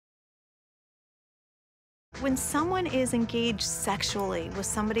When someone is engaged sexually with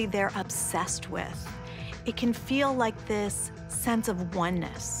somebody they're obsessed with, it can feel like this sense of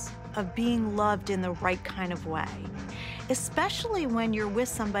oneness, of being loved in the right kind of way, especially when you're with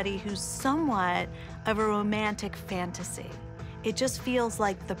somebody who's somewhat of a romantic fantasy. It just feels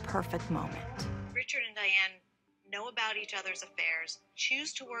like the perfect moment. Richard and Diane know about each other's affairs,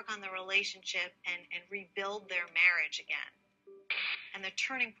 choose to work on the relationship and rebuild their marriage again. And the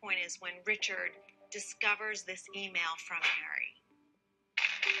turning point is when Richard discovers this email from Harry,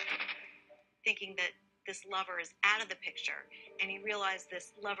 thinking that this lover is out of the picture, and he realized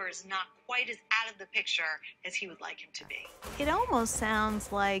this lover is not quite as out of the picture as he would like him to be. It almost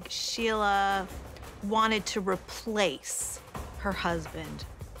sounds like Sheila wanted to replace her husband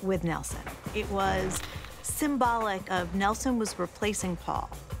with Nelson. It was symbolic of Nelson was replacing Paul,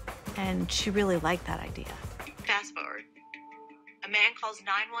 and she really liked that idea. Fast forward. A man calls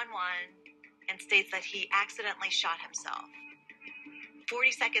 911 and states that he accidentally shot himself.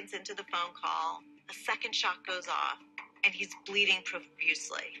 40 seconds into the phone call, a second shot goes off, and he's bleeding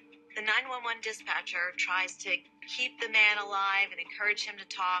profusely. The 911 dispatcher tries to keep the man alive and encourage him to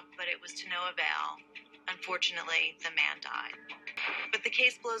talk, but it was to no avail. Unfortunately, the man died. But the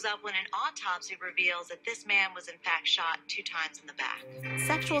case blows up when an autopsy reveals that this man was in fact shot 2 times in the back.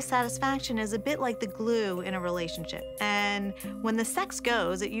 Sexual satisfaction is a bit like the glue in a relationship. And when the sex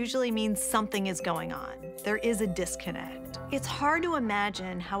goes, it usually means something is going on. There is a disconnect. It's hard to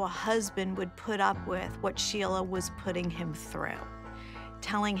imagine how a husband would put up with what Sheila was putting him through.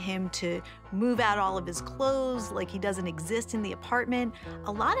 Telling him to move out all of his clothes like he doesn't exist in the apartment.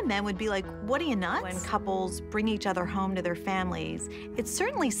 A lot of men would be like, what are you, nuts? When couples bring each other home to their families, it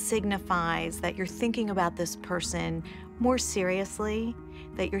certainly signifies that you're thinking about this person more seriously,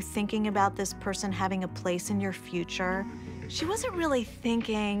 that you're thinking about this person having a place in your future. She wasn't really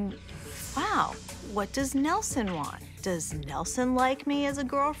thinking, wow, what does Nelson want? Does Nelson like me as a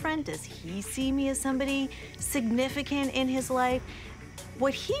girlfriend? Does he see me as somebody significant in his life?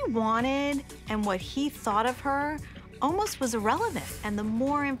 What he wanted and what he thought of her almost was irrelevant. And the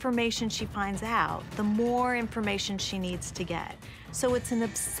more information she finds out, the more information she needs to get. So it's an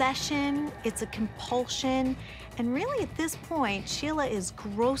obsession, it's a compulsion, and really at this point, Sheila is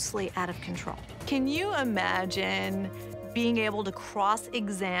grossly out of control. Can you imagine being able to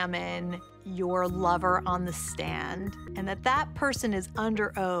cross-examine your lover on the stand and that person is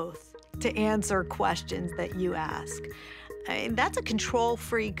under oath to answer questions that you ask? That's a control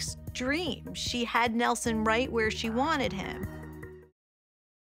freak's dream. She had Nelson right where she wanted him.